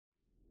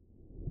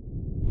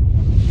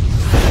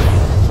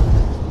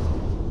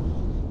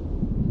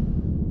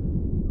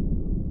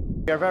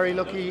We are very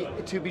lucky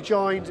to be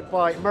joined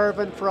by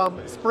Mervin from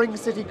Spring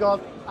City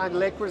Golf and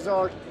Lake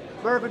Resort.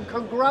 Mervin,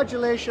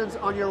 congratulations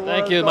on your World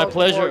Thank you, Golf my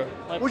pleasure.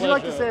 Award. Would you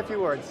like to say a few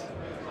words?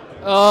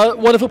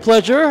 Wonderful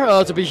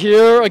pleasure to be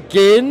here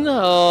again,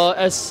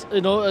 as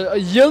you know, a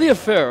yearly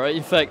affair. Right?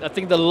 In fact, I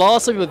think the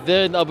last time we were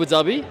there in Abu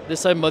Dhabi,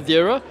 this time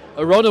Madeira,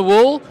 around the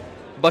world.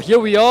 But here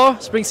we are,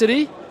 Spring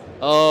City,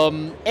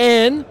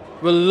 and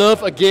we'll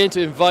love again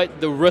to invite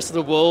the rest of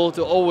the world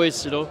to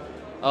always,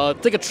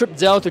 take a trip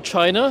down to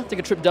China, take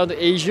a trip down to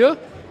Asia,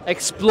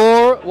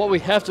 explore what we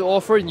have to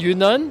offer in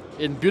Yunnan,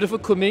 in beautiful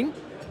Kunming,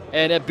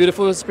 and at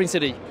beautiful Spring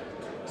City.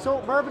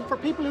 So, Mervin, for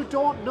people who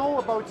don't know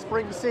about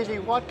Spring City,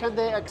 what can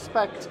they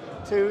expect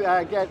to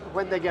get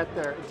when they get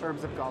there in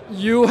terms of golf?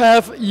 You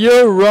have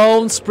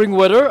year-round spring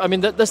weather. I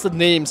mean, that's the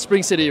name,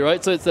 Spring City,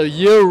 right? So it's a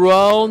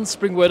year-round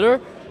spring weather.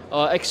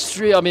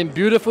 Extreme,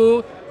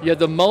 beautiful. You have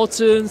the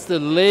mountains, the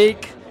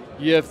lake.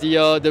 You have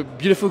the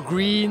beautiful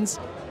greens,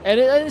 and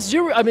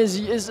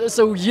it's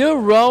a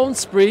year-round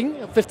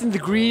spring. 15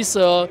 degrees.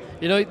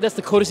 That's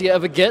the coldest it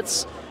ever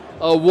gets.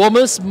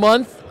 Warmest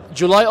month.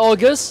 July,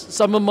 August,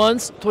 summer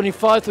months,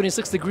 25,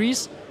 26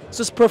 degrees.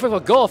 So it's perfect for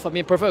golf.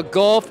 Perfect for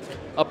golf,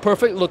 a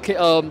perfect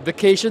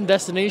vacation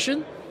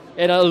destination,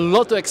 and a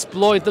lot to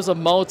explore in terms of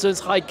mountains,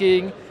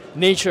 hiking,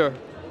 nature.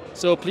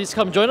 So please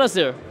come join us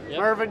there. Yep.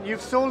 Mervin,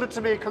 you've sold it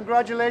to me.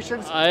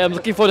 Congratulations. I am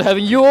looking forward to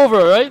having you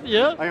over, right?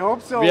 Yeah. I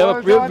hope so. We have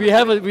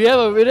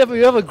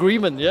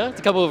agreement, yeah,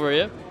 to come over,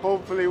 yeah.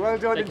 Hopefully, well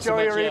done. Thank Enjoy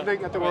so your much,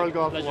 evening at the All right. World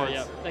Golf Pleasure, Awards.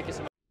 yeah. Thank you so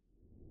much.